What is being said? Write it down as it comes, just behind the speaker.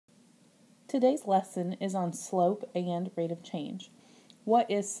Today's lesson is on slope and rate of change. What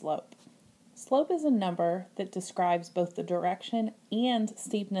is slope? Slope is a number that describes both the direction and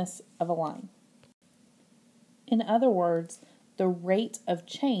steepness of a line. In other words, the rate of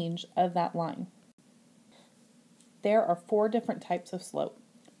change of that line. There are 4 different types of slope.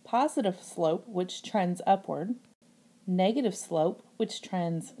 Positive slope, which trends upward. Negative slope, which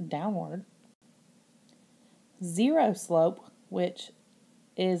trends downward. Zero slope, which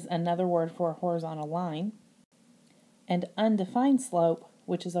is another word for a horizontal line, and undefined slope,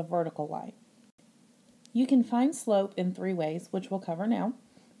 which is a vertical line. You can find slope in 3 ways, which we'll cover now: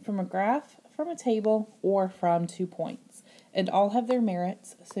 from a graph, from a table, or from 2 points. And all have their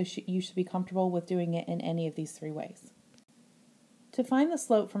merits, so you should be comfortable with doing it in any of these 3 ways. To find the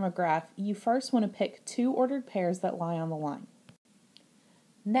slope from a graph, you first want to pick 2 ordered pairs that lie on the line.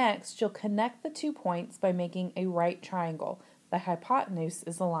 Next, you'll connect the 2 points by making a right triangle. The hypotenuse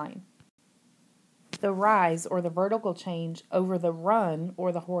is the line. The rise, or the vertical change, over the run,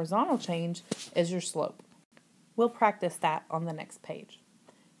 or the horizontal change, is your slope. We'll practice that on the next page.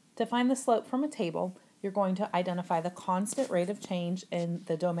 To find the slope from a table, you're going to identify the constant rate of change in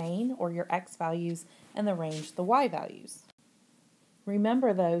the domain, or your x values, and the range, the y values.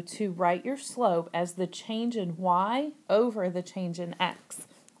 Remember, though, to write your slope as the change in y over the change in x,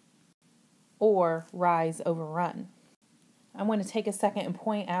 or rise over run. I'm going to take a second and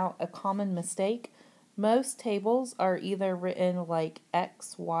point out a common mistake. Most tables are either written like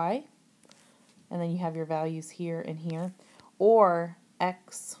x, y, and then you have your values here and here, or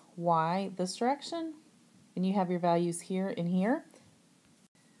x, y this direction, and you have your values here and here.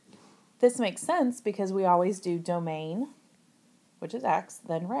 This makes sense because we always do domain, which is x,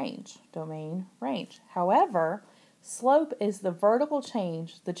 then range, domain, range. However, slope is the vertical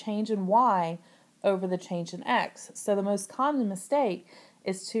change, the change in y over the change in x. So the most common mistake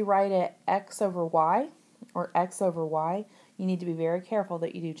is to write it x over y or x over y. You need to be very careful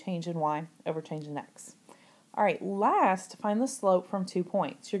that you do change in y over change in x. All right, last, find the slope from 2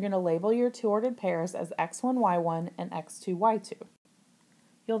 points. You're going to label your 2 ordered pairs as x1, y1 and x2, y2.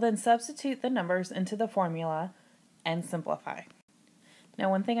 You'll then substitute the numbers into the formula and simplify. Now,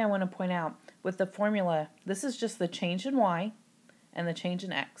 one thing I want to point out with the formula, this is just the change in y and the change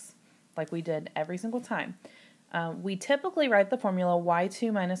in x, like we did every single time. We typically write the formula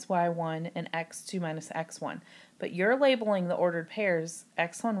y2 minus y1 and x2 minus x1, but you're labeling the ordered pairs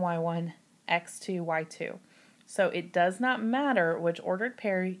x1, y1, x2, y2. So it does not matter which ordered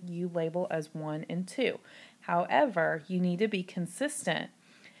pair you label as 1 and 2. However, you need to be consistent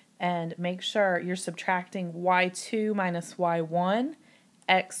and make sure you're subtracting y2 minus y1,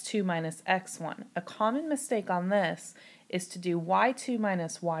 x2 minus x1. A common mistake on this is to do y2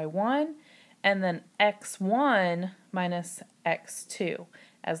 minus y1 and then x1 minus x2.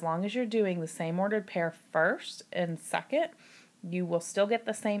 As long as you're doing the same ordered pair first and second, you will still get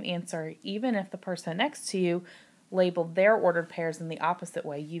the same answer even if the person next to you labeled their ordered pairs in the opposite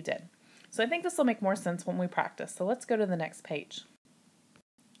way you did. So I think this will make more sense when we practice. So let's go to the next page.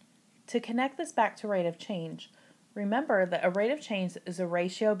 To connect this back to rate of change, remember that a rate of change is a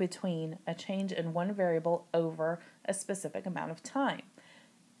ratio between a change in one variable over a specific amount of time.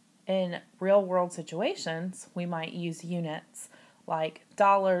 In real-world situations, we might use units like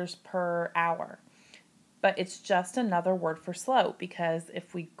dollars per hour, but it's just another word for slope, because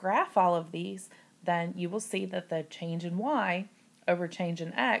if we graph all of these, then you will see that the change in y over change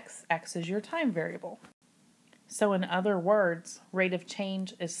in x is your time variable. So in other words, rate of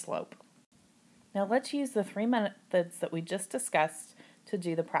change is slope. Now let's use the 3 methods that we just discussed to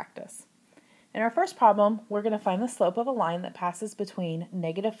do the practice. In our first problem, we're going to find the slope of a line that passes between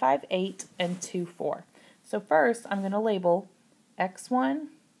negative 5, 8 and 2, 4. So first, I'm going to label x1,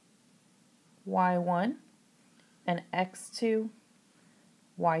 y1, and x2,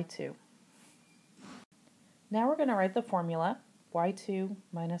 y2. Now we're going to write the formula y2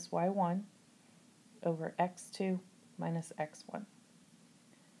 minus y1 over x2 minus x1.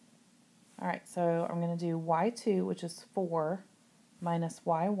 All right, so I'm going to do y2, which is 4, minus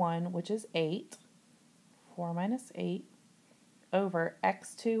y1, which is 8, 4 minus 8, over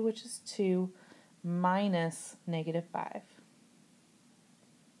x2, which is 2, minus negative 5.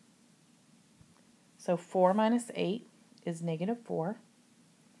 So 4 minus 8 is negative 4,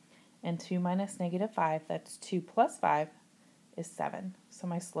 and 2 minus negative 5, that's 2 plus 5, is 7. So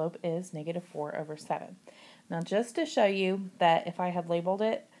my slope is negative 4 over 7. Now just to show you that if I had labeled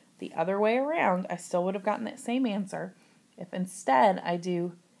it the other way around, I still would have gotten that same answer. If instead I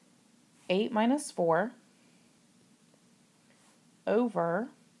do 8 minus 4 over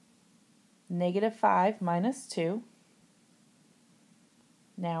negative 5 minus 2,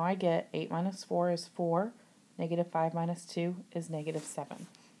 Now I get 8 minus 4 is 4. Negative 5 minus 2 is negative 7.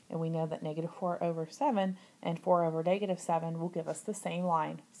 And we know that negative 4 over 7 and 4 over negative 7 will give us the same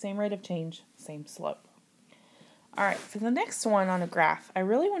line, same rate of change, same slope. All right, for the next one on a graph, I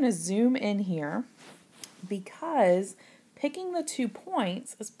really want to zoom in here because picking the 2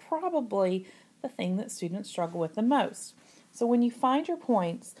 points is probably the thing that students struggle with the most. So when you find your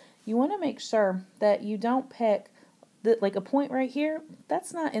points, you want to make sure that you don't pick like a point right here,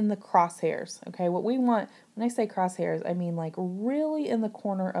 that's not in the crosshairs, okay? What we want, when I say crosshairs, I mean like really in the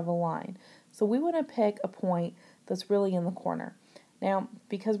corner of a line. So we want to pick a point that's really in the corner. Now,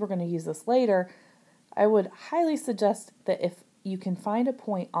 because we're going to use this later, I would highly suggest that if you can find a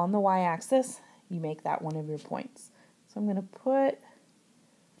point on the y-axis, you make that one of your points. So I'm going to put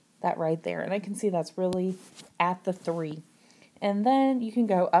that right there, and I can see that's really at the 3. And then you can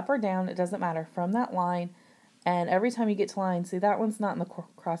go up or down, it doesn't matter, from that line. And every time you get to line, see that one's not in the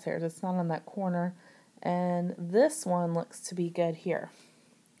crosshairs, it's not on that corner. And this one looks to be good here.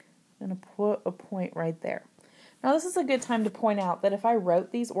 I'm going to put a point right there. Now this is a good time to point out that if I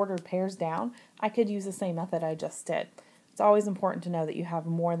wrote these ordered pairs down, I could use the same method I just did. It's always important to know that you have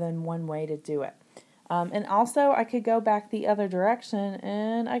more than one way to do it. And also I could go back the other direction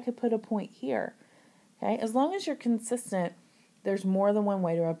and I could put a point here. Okay, as long as you're consistent, there's more than one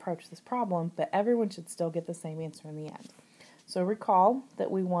way to approach this problem, but everyone should still get the same answer in the end. So recall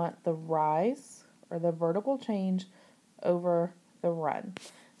that we want the rise or the vertical change over the run.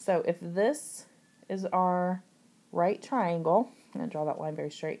 So if this is our right triangle, I'm going to draw that line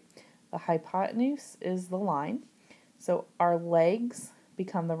very straight. The hypotenuse is the line. So our legs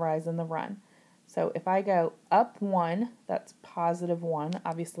become the rise and the run. So if I go up 1, that's positive 1.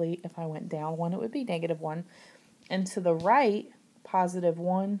 Obviously, if I went down 1, it would be negative 1. And to the right, positive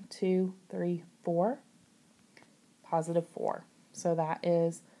 1, 2, 3, 4, positive 4. So that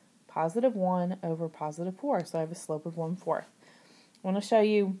is positive 1 over positive 4. So I have a slope of 1/4. I want to show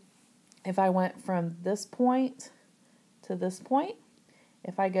you if I went from this point to this point.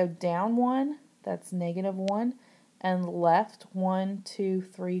 If I go down 1, that's negative 1. And left 1, 2,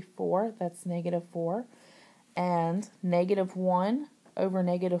 3, 4, that's negative 4. And negative 1 over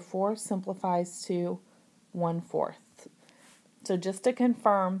negative 4 simplifies to 1/4. So just to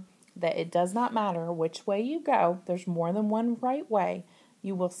confirm that it does not matter which way you go, there's more than one right way,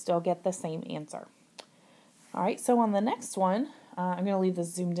 you will still get the same answer. All right, so on the next one, I'm going to leave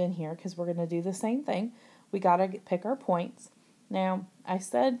this zoomed in here because we're going to do the same thing. We got to pick our points. Now, I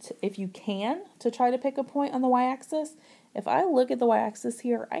said if you can to try to pick a point on the y-axis, if I look at the y-axis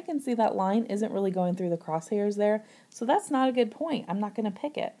here, I can see that line isn't really going through the crosshairs there, so that's not a good point. I'm not going to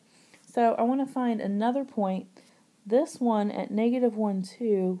pick it. So I want to find another point. This one at negative 1,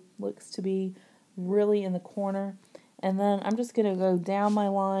 2 looks to be really in the corner, and then I'm just going to go down my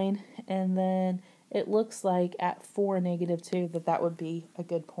line, and then it looks like at 4, negative 2 that would be a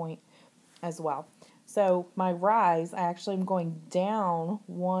good point as well. So my rise, I actually am going down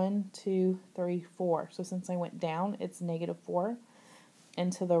 1, 2, 3, 4. So since I went down, it's negative 4.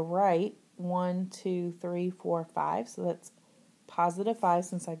 And to the right, 1, 2, 3, 4, 5. So that's positive 5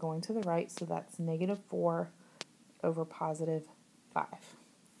 since I'm going to the right. So that's negative 4 over positive 5.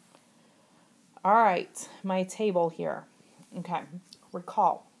 All right, my table here. Okay,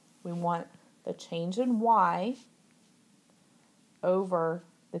 recall, we want the change in y over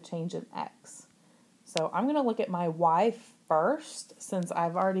the change in x. So I'm going to look at my y first, since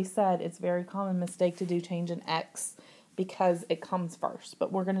I've already said it's a very common mistake to do change in x because it comes first,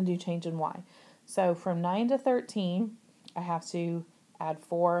 but we're going to do change in y. So from 9 to 13, I have to add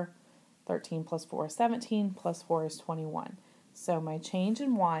 4. 13 plus 4 is 17, plus 4 is 21. So my change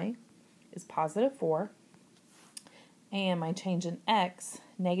in y is positive 4, and my change in x,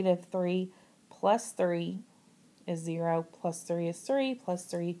 negative 3 plus 3 is 0, plus 3 is 3, plus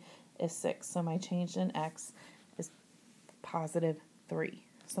 3 is 6. So my change in x is positive 3.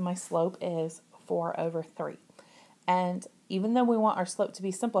 So my slope is 4 over 3. And even though we want our slope to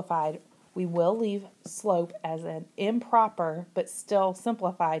be simplified, we will leave slope as an improper, but still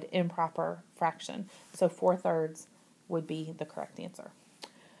simplified improper fraction. So 4/3 would be the correct answer.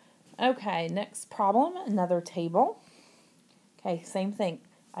 Okay, next problem, another table. Okay, same thing.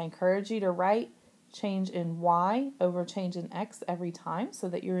 I encourage you to write change in y over change in x every time so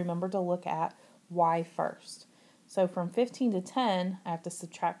that you remember to look at y first. So from 15 to 10, I have to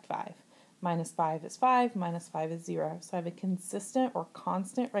subtract 5. Minus 5 is 5, minus 5 is 0. So I have a consistent or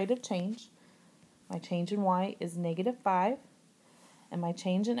constant rate of change. My change in y is negative 5. And my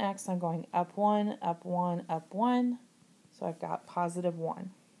change in x, I'm going up 1, up 1, up 1. So I've got positive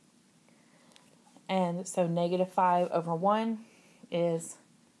 1. And so negative 5 over 1 is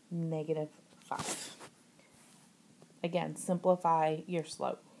negative 5. Again, simplify your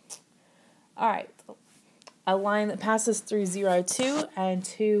slope. All right, a line that passes through 0, 2 and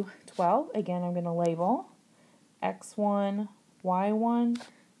 2, 12. Again, I'm going to label x1, y1,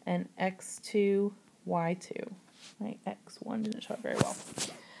 and x2, y2. Right, x1 didn't show it very well.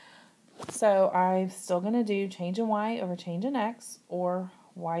 So I'm still going to do change in y over change in x, or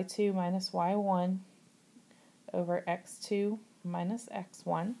y2 minus y1 over x2 minus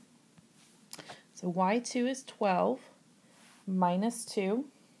x1. So y2 is 12 minus 2,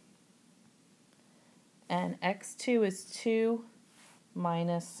 and x2 is 2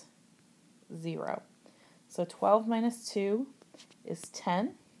 minus 0. So 12 minus 2 is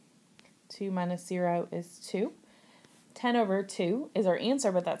 10. 2 minus 0 is 2. 10 over 2 is our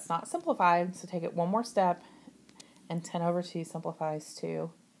answer, but that's not simplified, so take it one more step, and 10 over 2 simplifies to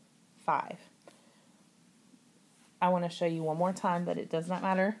 5. I want to show you one more time that it does not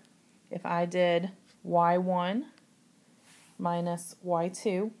matter if I did y1 minus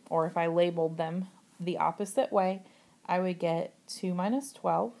y2, or if I labeled them the opposite way, I would get 2 minus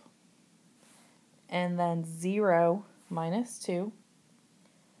 12, and then 0 minus 2.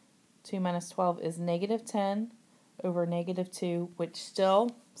 2 minus 12 is negative 10 over negative 2, which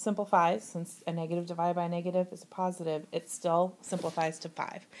still simplifies, since a negative divided by a negative is a positive, it still simplifies to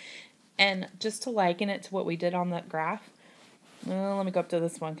 5. And just to liken it to what we did on that graph, let me go up to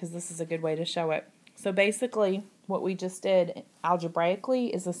this one because this is a good way to show it. So basically, what we just did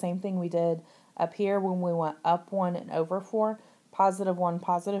algebraically is the same thing we did up here when we went up 1 and over 4. Positive 1,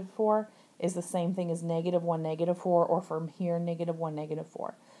 positive 4 is the same thing as negative 1, negative 4, or from here, negative 1, negative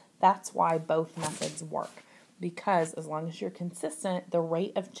 4. That's why both methods work, because as long as you're consistent, the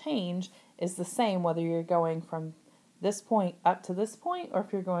rate of change is the same whether you're going from this point up to this point or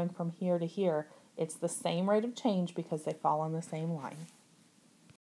if you're going from here to here. It's the same rate of change because they fall on the same line.